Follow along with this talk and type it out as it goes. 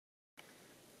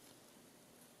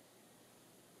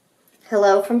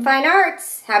Hello from Fine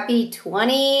Arts. Happy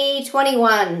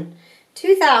 2021.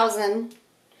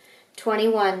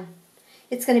 2021.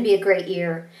 It's going to be a great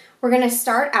year. We're going to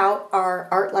start out our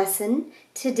art lesson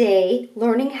today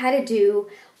learning how to do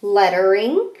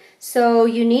lettering. So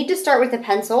you need to start with a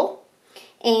pencil,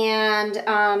 and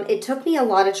it took me a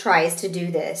lot of tries to do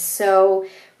this. So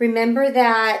remember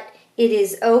that it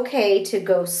is okay to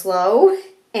go slow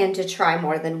and to try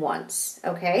more than once,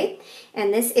 okay?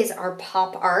 And this is our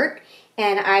pop art.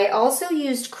 And I also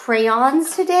used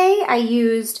crayons today. I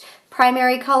used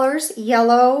primary colors,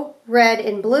 yellow, red,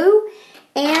 and blue,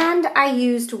 and I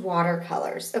used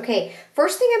watercolors. Okay,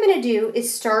 first thing I'm gonna do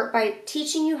is start by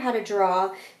teaching you how to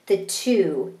draw the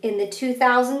 2 in the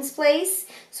 2000s place.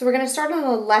 So we're gonna start on the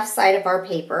left side of our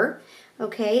paper,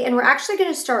 okay? And we're actually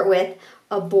gonna start with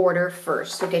a border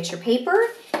first. So get your paper,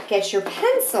 get your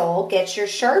pencil, get your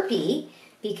Sharpie,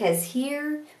 because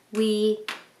here we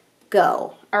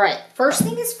go. All right, first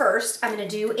thing is first, I'm gonna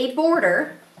do a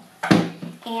border, and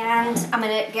I'm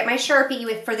gonna get my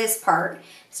Sharpie for this part.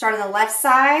 Start on the left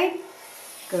side,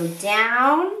 go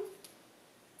down,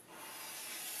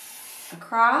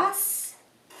 across,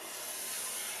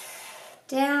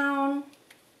 down,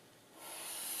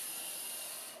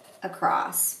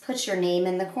 across. Put your name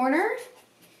in the corner,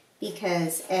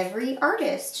 because every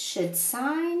artist should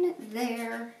sign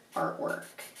their artwork.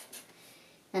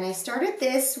 And I started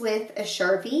this with a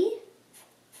Sharpie.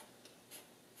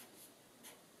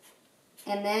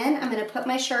 And then I'm going to put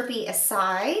my Sharpie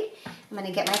aside. I'm going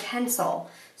to get my pencil.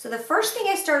 So the first thing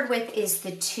I started with is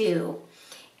the 2.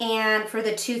 And for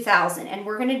the 2000. And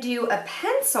we're going to do a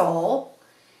pencil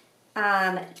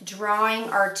drawing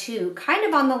our 2 kind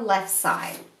of on the left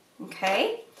side.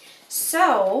 Okay?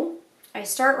 So I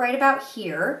start right about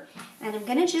here. And I'm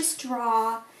going to just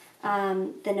draw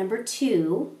the number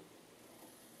 2.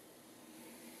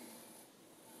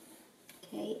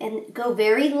 Okay, and go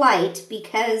very light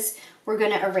because we're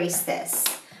going to erase this.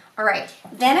 All right,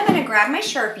 then I'm going to grab my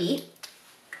Sharpie,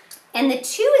 and the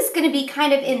 2 is going to be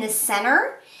kind of in the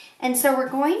center, and so we're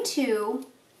going to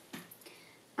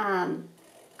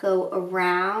go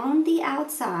around the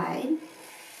outside,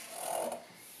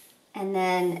 and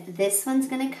then this one's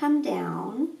going to come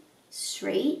down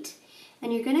straight,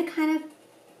 and you're going to kind of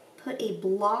put a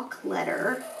block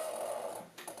letter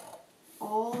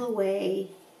all the way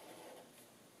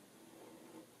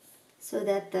so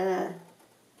that the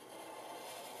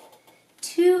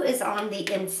 2 is on the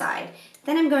inside.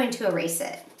 Then I'm going to erase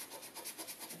it.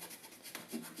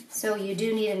 So you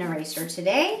do need an eraser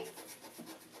today.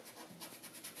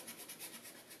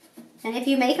 And if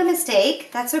you make a mistake,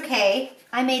 that's okay.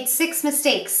 I made 6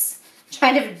 mistakes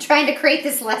trying to create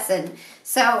this lesson.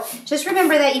 So just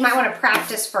remember that you might want to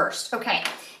practice first. Okay,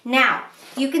 now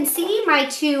you can see my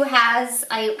 2 has,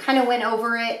 I kind of went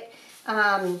over it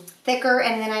thicker,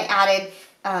 and then I added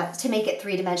to make it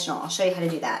 3-dimensional. I'll show you how to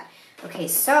do that. Okay,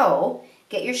 so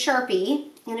get your Sharpie,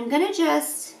 and I'm gonna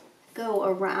just go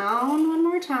around one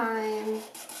more time,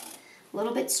 a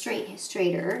little bit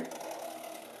straighter,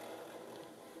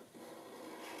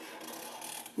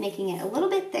 making it a little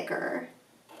bit thicker.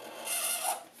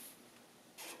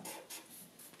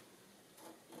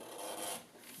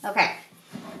 Okay,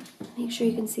 make sure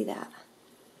you can see that.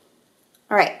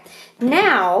 All right,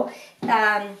 now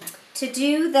to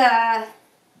do the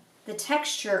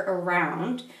texture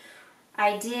around,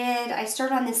 I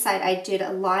started on this side. I did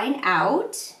a line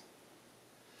out,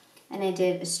 and I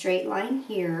did a straight line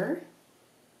here,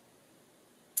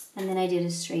 and then I did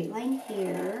a straight line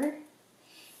here,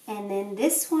 and then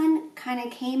this one kind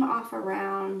of came off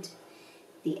around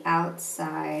the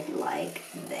outside like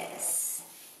this.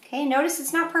 Okay, notice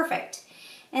it's not perfect.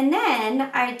 And then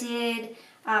I did,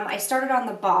 I started on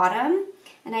the bottom,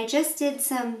 and I just did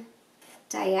some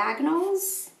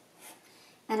diagonals,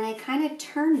 and I kind of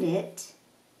turned it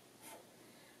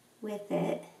with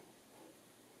it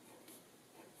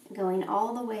going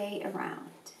all the way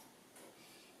around.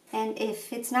 And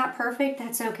if it's not perfect,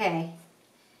 that's okay.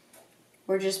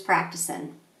 We're just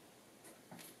practicing.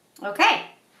 Okay,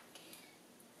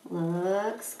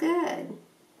 looks good.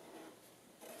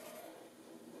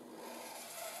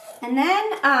 And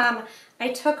then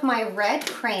I took my red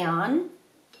crayon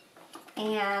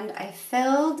and I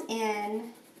filled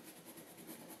in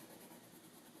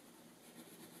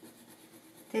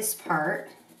this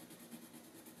part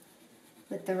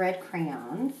with the red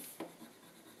crayon.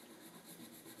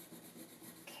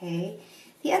 Okay.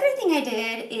 The other thing I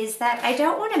did is that I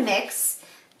don't want to mix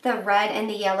the red and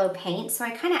the yellow paint, so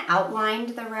I kind of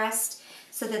outlined the rest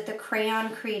so that the crayon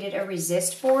created a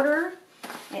resist border.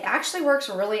 It actually works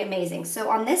really amazing. So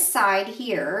on this side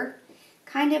here,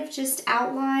 kind of just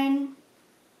outline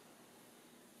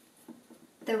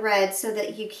the red so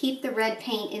that you keep the red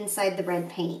paint inside the red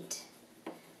paint.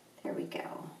 There we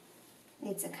go.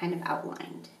 It's a kind of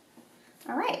outlined.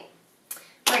 All right.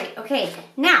 Great. Okay.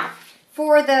 Now,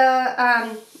 for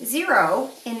the 0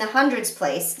 in the hundreds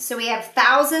place, so we have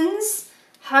thousands,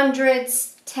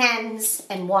 hundreds, tens,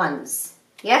 and ones.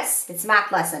 Yes, it's a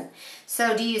math lesson.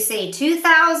 So do you say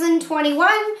 2021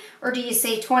 or do you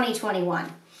say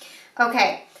 2021?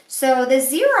 Okay, so the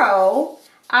 0,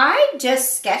 I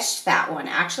just sketched that one.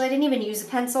 Actually, I didn't even use a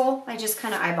pencil. I just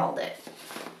kind of eyeballed it.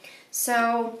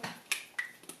 So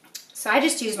I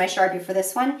just used my Sharpie for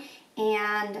this one,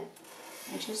 and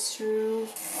I just drew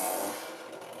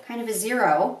kind of a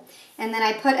 0. And then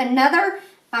I put another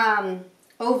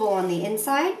oval on the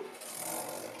inside,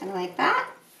 kind of like that.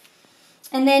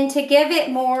 And then to give it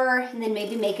more, and then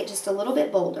maybe make it just a little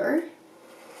bit bolder.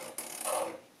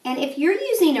 And if you're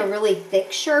using a really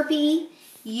thick Sharpie,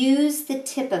 use the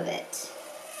tip of it.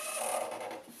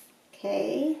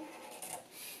 Okay.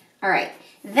 All right.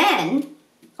 Then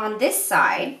on this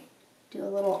side, do a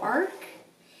little arc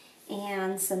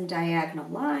and some diagonal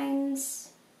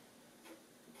lines.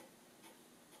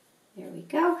 There we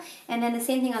go. And then the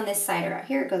same thing on this side or out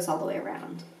here, it goes all the way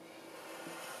around.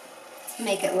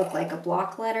 Make it look like a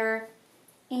block letter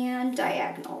and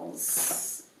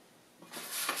diagonals.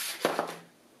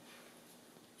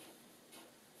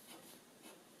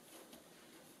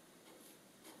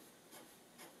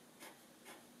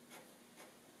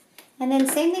 And then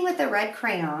same thing with the red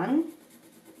crayon.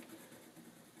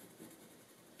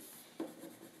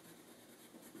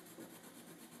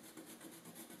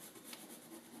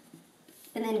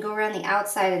 And then go around the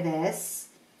outside of this.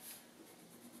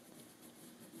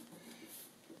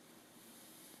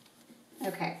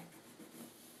 Okay,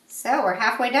 so we're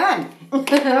halfway done.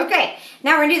 Okay,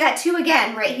 now we're gonna do that 2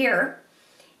 again right here.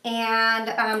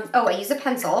 And, oh, I use a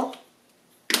pencil.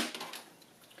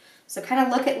 So kind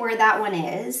of look at where that one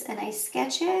is, and I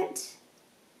sketch it,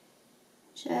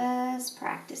 just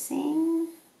practicing.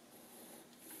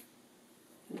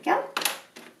 There we go.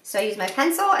 So I use my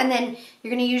pencil, and then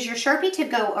you're gonna use your Sharpie to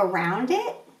go around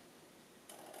it.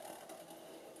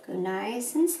 Go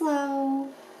nice and slow.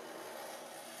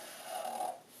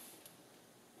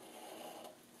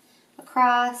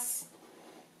 Across,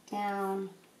 down,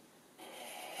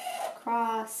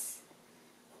 across,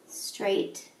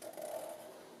 straight,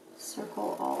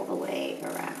 circle all the way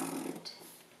around.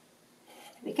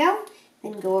 There we go.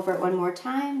 Then go over it one more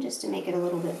time just to make it a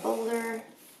little bit bolder.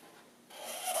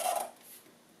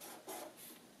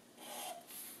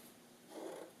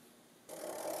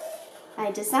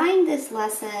 I designed this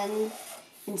lesson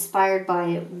inspired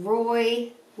by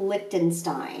Roy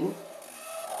Lichtenstein.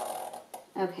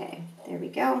 Okay, there we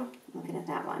go. Looking at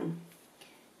that one.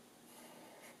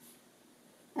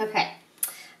 Okay.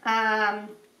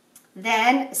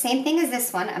 Then, same thing as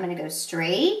this one. I'm going to go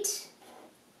straight,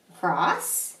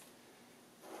 across,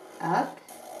 up,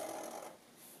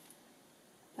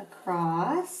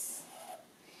 across,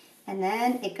 and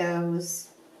then it goes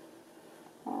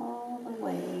all the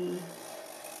way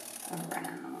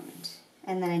around.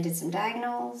 And then I did some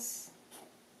diagonals.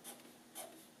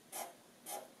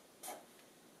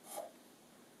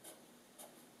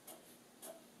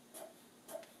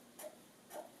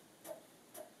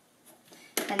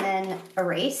 And then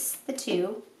erase the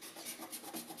 2.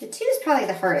 The 2 is probably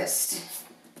the hardest.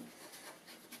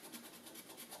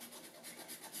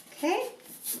 Okay.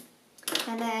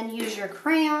 And then use your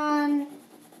crayon.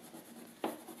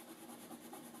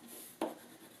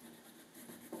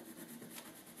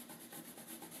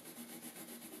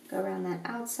 Go around that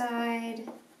outside.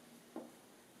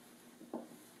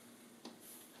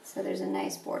 So there's a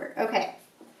nice border. Okay.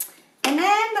 And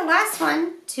then the last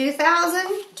one,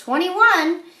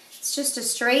 2021, it's just a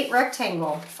straight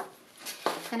rectangle.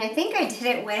 And I think I did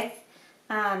it with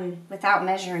without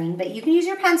measuring, but you can use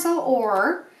your pencil,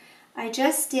 or I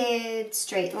just did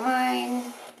straight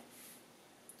line,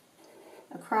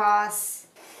 across,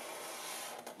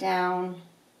 down,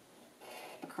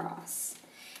 across.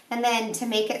 And then to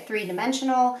make it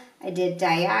 3-dimensional, I did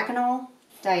diagonal,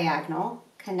 diagonal,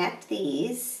 connect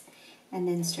these, and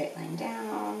then straight line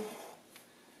down,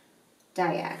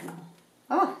 diagonal.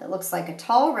 Oh, it looks like a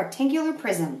tall rectangular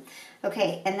prism.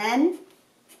 Okay, and then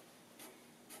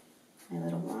my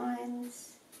little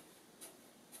lines.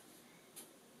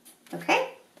 Okay,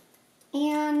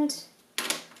 and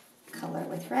color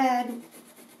with red.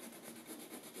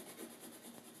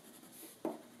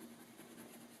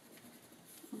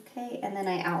 Okay, and then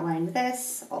I outlined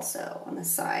this also on the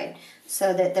side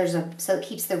so that so it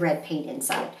keeps the red paint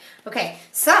inside. Okay,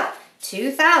 so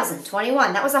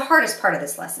 2021. That was the hardest part of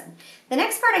this lesson. The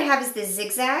next part I have is the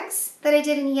zigzags that I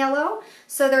did in yellow.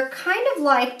 So they're kind of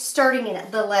like starting in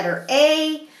the letter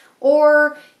A,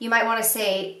 or you might want to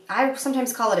say, I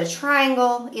sometimes call it a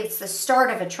triangle. It's the start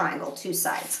of a triangle, two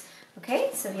sides. Okay,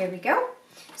 so here we go.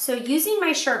 So using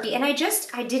my Sharpie, and I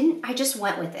just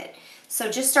went with it.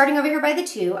 So just starting over here by the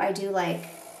 2, I do like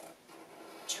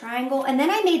triangle, and then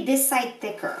I made this side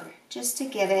thicker just to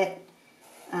give it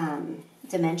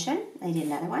dimension. I did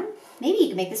another one. Maybe you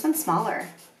can make this one smaller.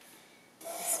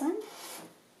 This one.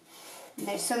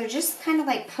 So they're just kind of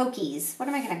like pokies. What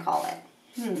am I going to call it?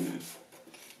 I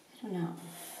don't know.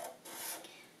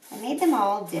 I made them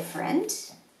all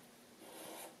different.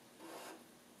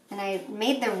 And I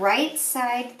made the right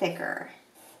side thicker.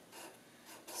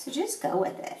 So just go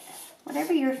with it.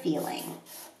 Whatever you're feeling.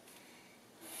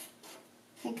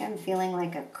 I think I'm feeling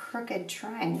like a crooked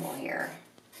triangle here.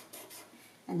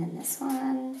 And then this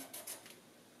one.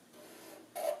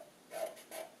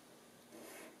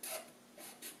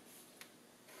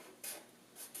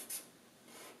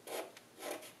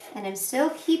 And I'm still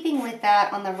keeping with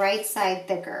that on the right side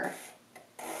thicker.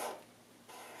 Okay,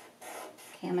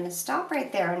 I'm going to stop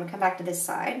right there. I'm going to come back to this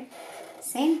side.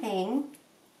 Same thing.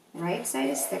 Right side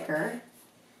is thicker.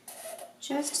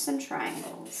 Just some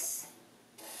triangles.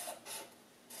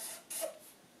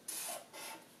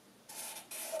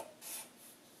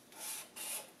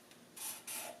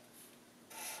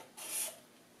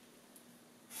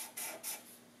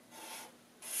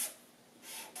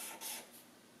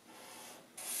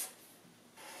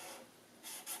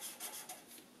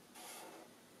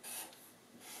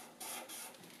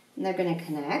 And they're going to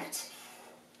connect.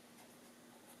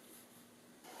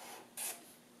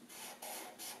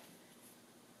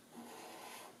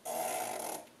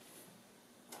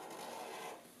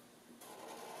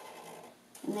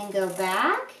 And then go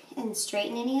back and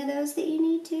straighten any of those that you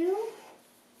need to.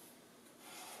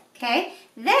 Okay,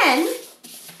 then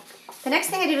the next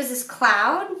thing I did was this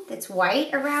cloud that's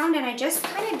white around, and I just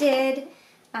kind of did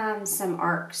some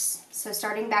arcs. So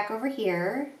starting back over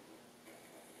here,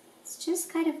 it's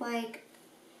just kind of like,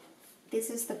 this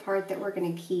is the part that we're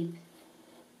going to keep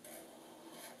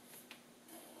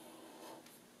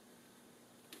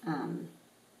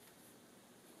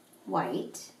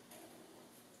white.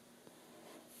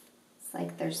 It's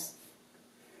like there's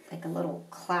like a little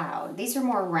cloud. These are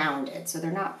more rounded, so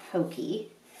they're not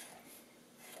pokey.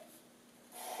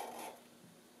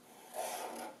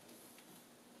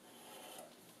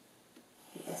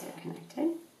 These are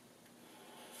connected.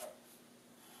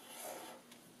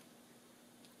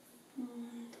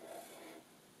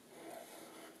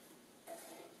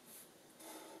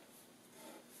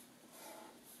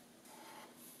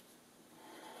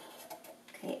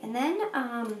 Okay, and then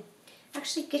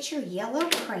actually get your yellow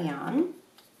crayon,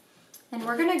 and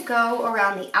we're going to go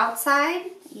around the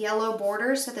outside yellow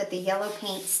border so that the yellow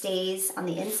paint stays on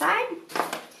the inside.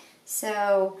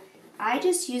 So I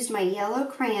just used my yellow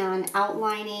crayon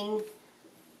outlining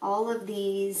all of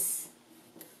these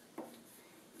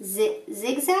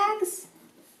zigzags.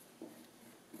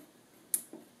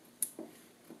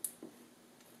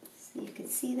 So you can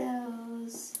see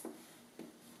those.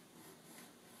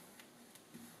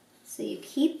 So you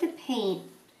keep the paint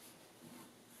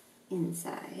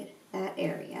inside that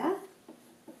area.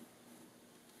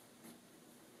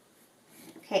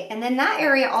 Okay, and then that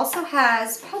area also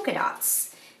has polka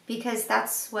dots because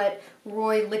that's what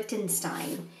Roy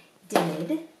Lichtenstein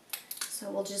did.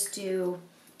 So we'll just do,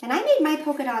 and I made my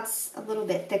polka dots a little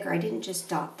bit thicker. I didn't just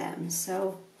dot them.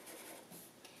 So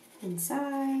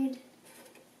inside,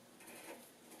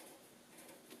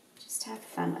 just have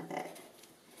fun with it.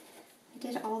 I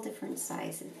did all different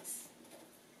sizes.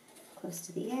 Close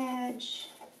to the edge.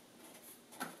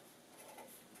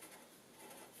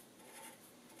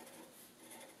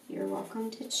 You're welcome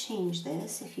to change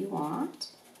this if you want.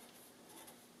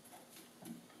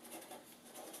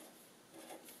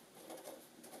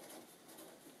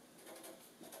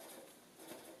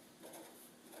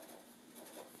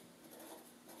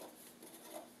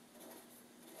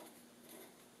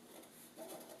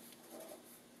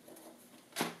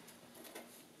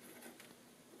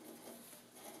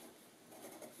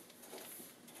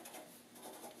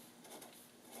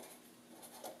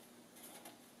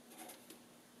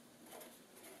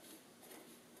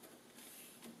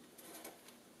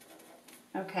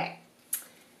 Okay,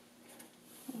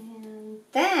 and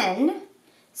then,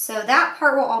 so that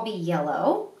part will all be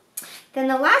yellow. Then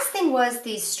the last thing was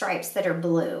these stripes that are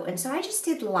blue, and so I just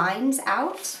did lines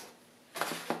out,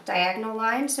 diagonal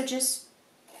lines, so just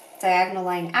diagonal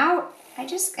line out. I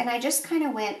just kind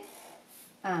of went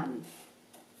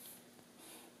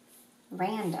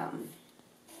random.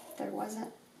 There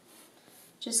wasn't,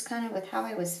 just kind of with how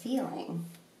I was feeling.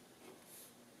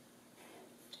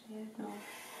 Diagonal.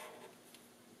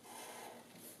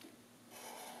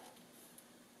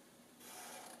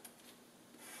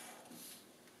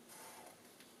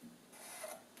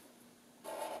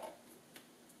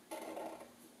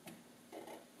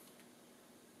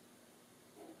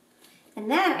 And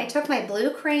then I took my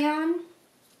blue crayon,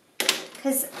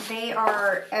 because they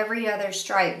are every other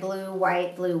stripe, blue,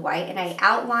 white, and I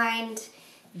outlined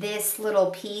this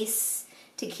little piece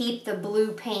to keep the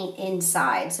blue paint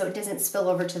inside so it doesn't spill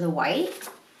over to the white.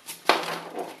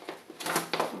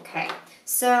 Okay,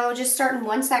 so just start in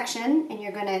one section and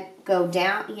you're gonna go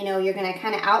down, you know, you're gonna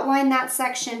kind of outline that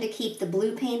section to keep the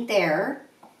blue paint there.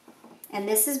 And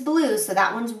this is blue, so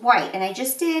that one's white. And I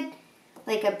just did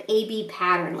like a A-B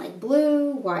pattern, like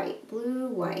blue, white, blue,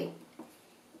 white.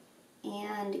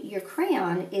 And your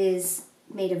crayon is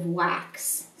made of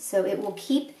wax, so it will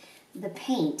keep the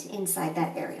paint inside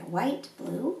that area. White,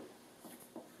 blue,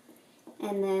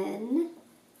 and then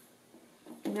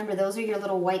remember those are your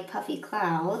little white puffy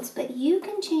clouds, but you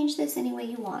can change this any way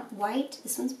you want. White,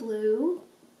 this one's blue,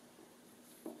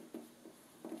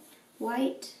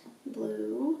 white,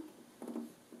 blue,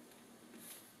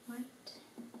 white,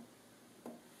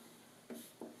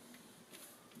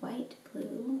 white,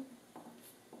 blue,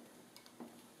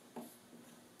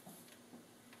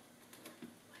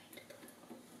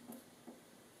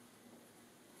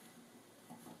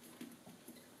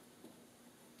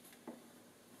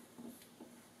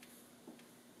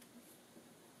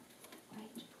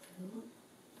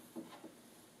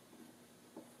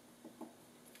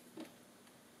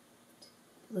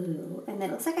 blue, and then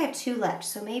it looks like I have two left,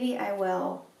 so maybe I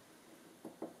will,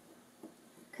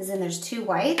 because then there's two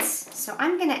whites, so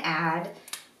I'm going to add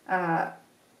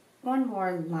one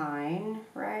more line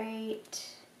right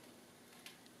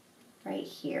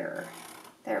here.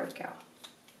 There we go.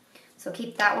 So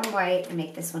keep that one white and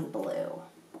make this one blue.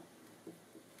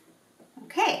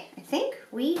 Okay, I think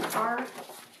we are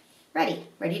ready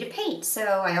to paint. So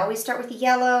I always start with the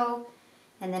yellow,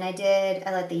 and then I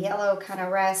let the yellow kind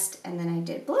of rest, and then I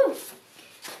did blue.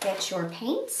 Get your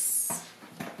paints.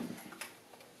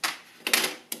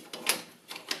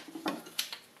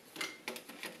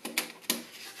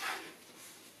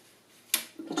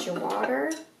 Get your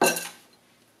water.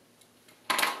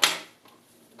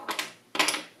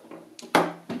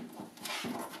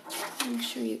 Make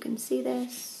sure you can see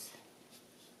this.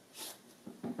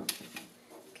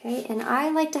 Okay, and I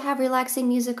like to have relaxing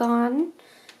music on.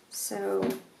 So,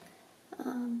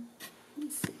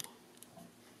 let's see.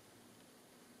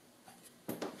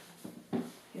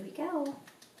 Here we go.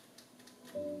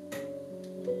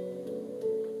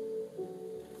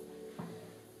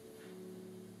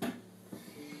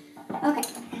 Okay.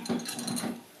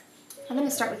 I'm going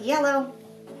to start with yellow.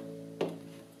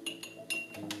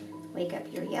 Wake up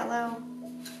your yellow.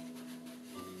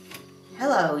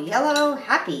 Hello, yellow.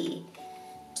 Happy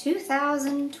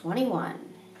 2021.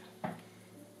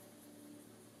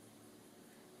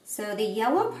 So the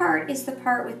yellow part is the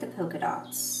part with the polka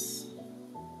dots.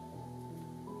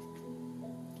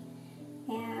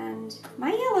 And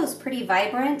my yellow is pretty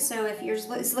vibrant, so if yours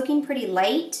is looking pretty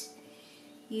light,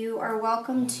 you are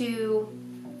welcome to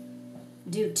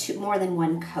do more than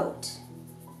one coat.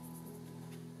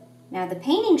 Now the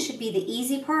painting should be the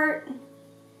easy part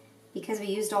because we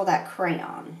used all that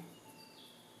crayon.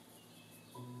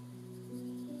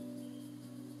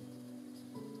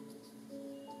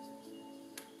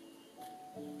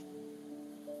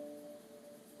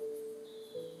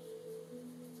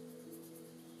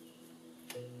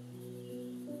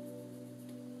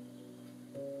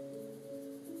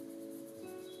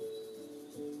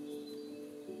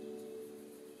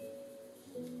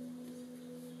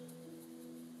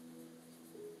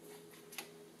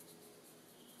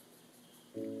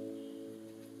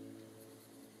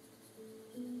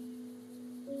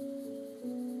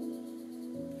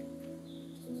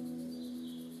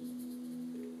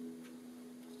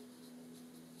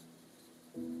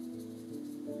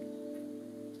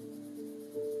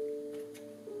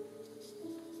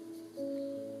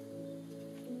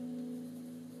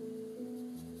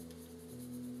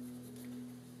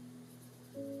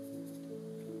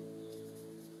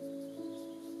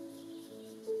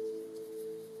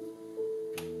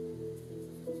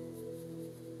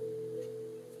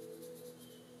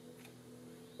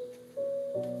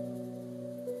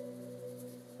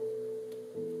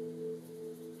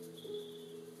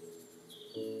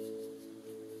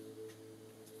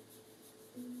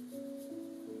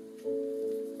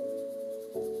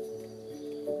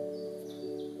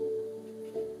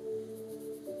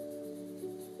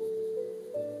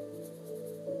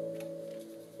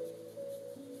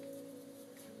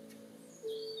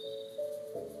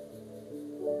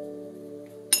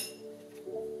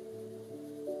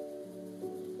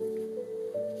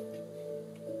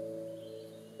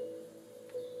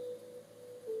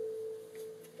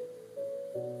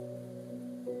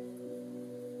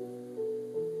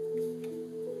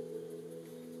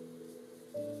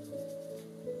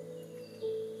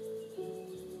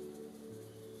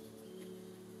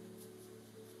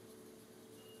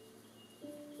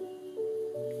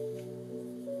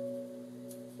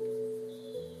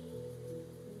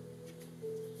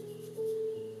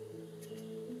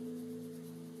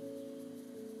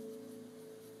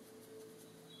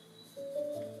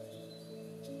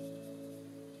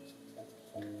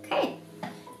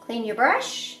 Clean your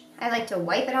brush. I like to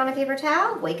wipe it on a paper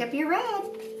towel. Wake up your red.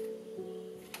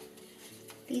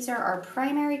 These are our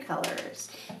primary colors.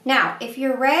 Now, if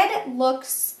your red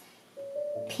looks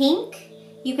pink,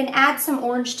 you can add some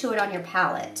orange to it on your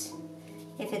palette.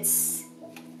 If it's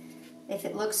like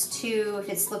that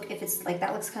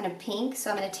looks kind of pink,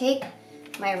 so I'm going to take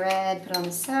my red, put it on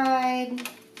the side,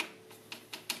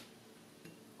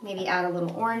 maybe add a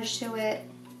little orange to it.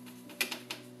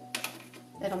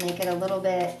 It'll make it a little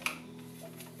bit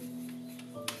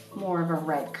more of a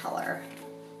red color.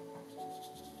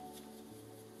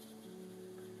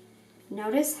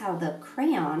 Notice how the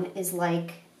crayon is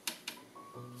like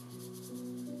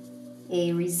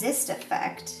a resist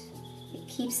effect. It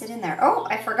keeps it in there. Oh,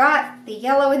 I forgot the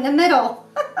yellow in the middle.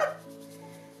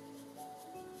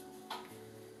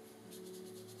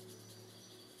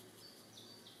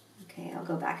 Okay, I'll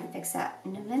go back and fix that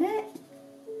in a minute.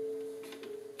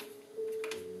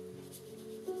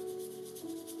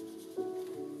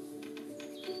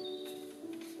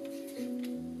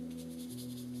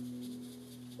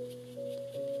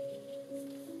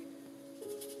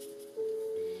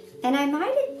 And I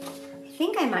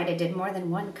think I might have did more than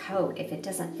one coat if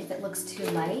it looks too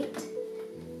light.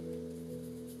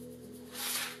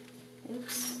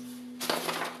 Oops.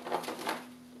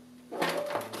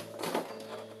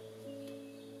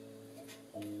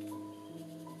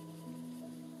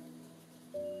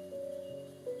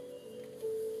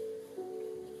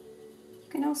 You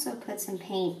can also put some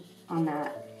paint on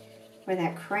that, where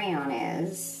that crayon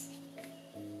is.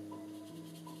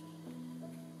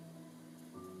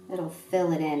 It'll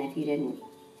fill it in if you didn't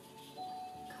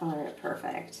color it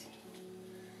perfect.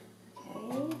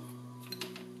 Okay.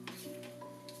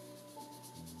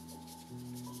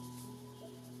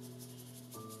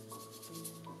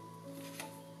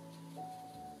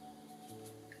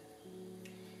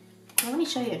 Now let me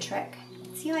show you a trick.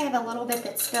 See how I have a little bit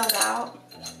that spilled out?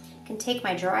 I can take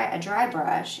my dry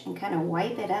brush and kind of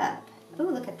wipe it up.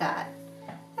 Ooh, look at that.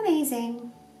 Amazing.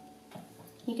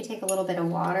 You could take a little bit of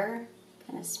water,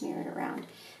 kind of smear it around.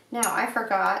 Now I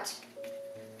forgot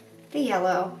the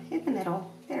yellow in the middle.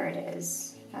 There it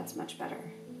is. That's much better.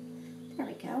 There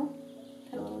we go.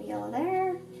 Put a little yellow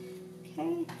there.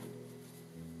 Okay.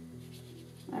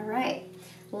 All right.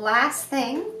 Last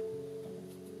thing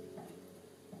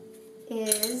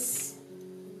is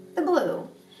the blue.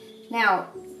 Now,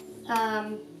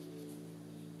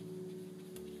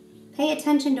 pay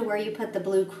attention to where you put the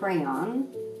blue crayon.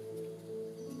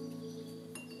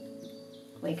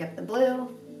 Wake up the blue,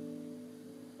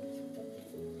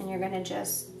 and you're going to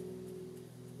just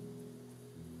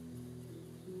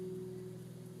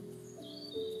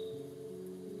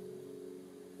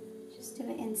do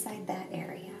it inside that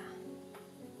area.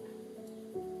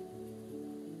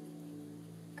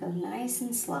 Go nice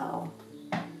and slow.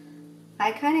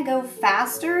 I kind of go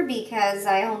faster because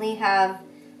I only have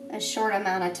a short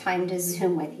amount of time to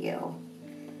zoom with you.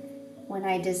 When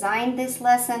I designed this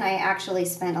lesson, I actually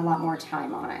spent a lot more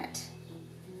time on it.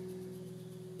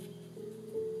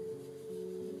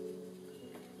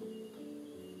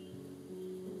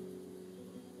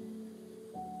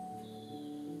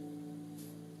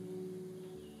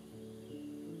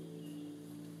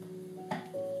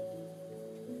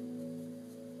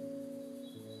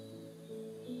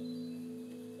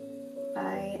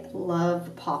 I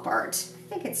love pop art.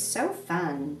 I think it's so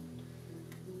fun.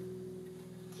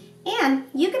 And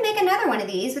you can make another one of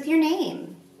these with your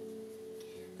name.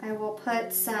 I will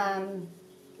put some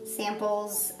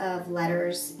samples of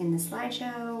letters in the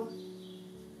slideshow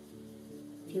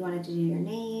if you wanted to do your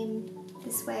name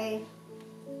this way.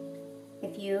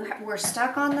 If you were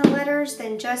stuck on the letters,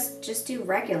 then just do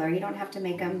regular. You don't have to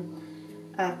make them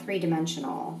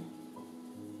three-dimensional.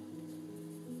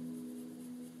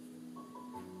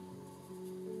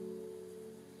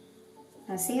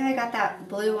 Now see how I got that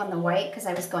blue on the white because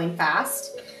I was going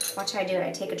fast? Watch how I do it.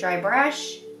 I take a dry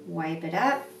brush, wipe it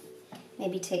up,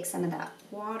 maybe take some of that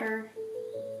water,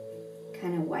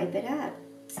 kind of wipe it up.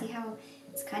 See how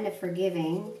it's kind of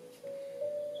forgiving?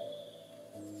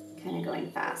 Kind of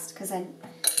going fast because I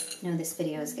know this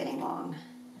video is getting long.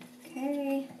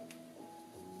 Okay.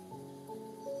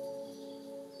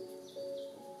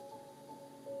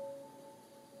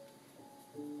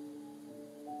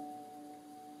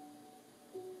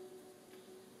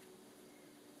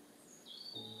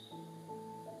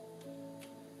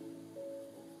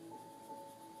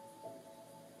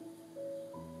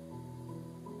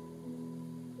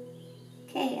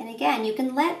 Okay, and again, you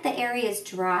can let the areas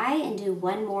dry and do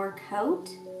one more coat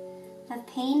of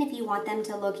paint if you want them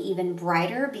to look even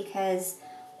brighter, because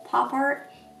pop art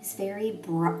is very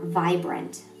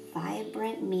vibrant.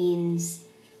 Vibrant means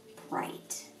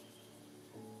right.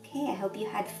 Okay, I hope you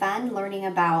had fun learning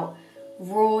about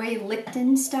Roy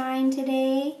Lichtenstein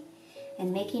today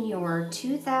and making your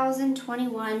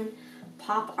 2021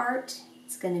 pop art.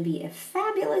 It's going to be a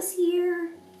fabulous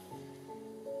year.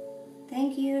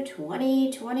 Thank you,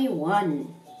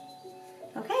 2021.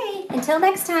 Okay, until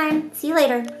next time. See you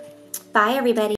later. Bye, everybody.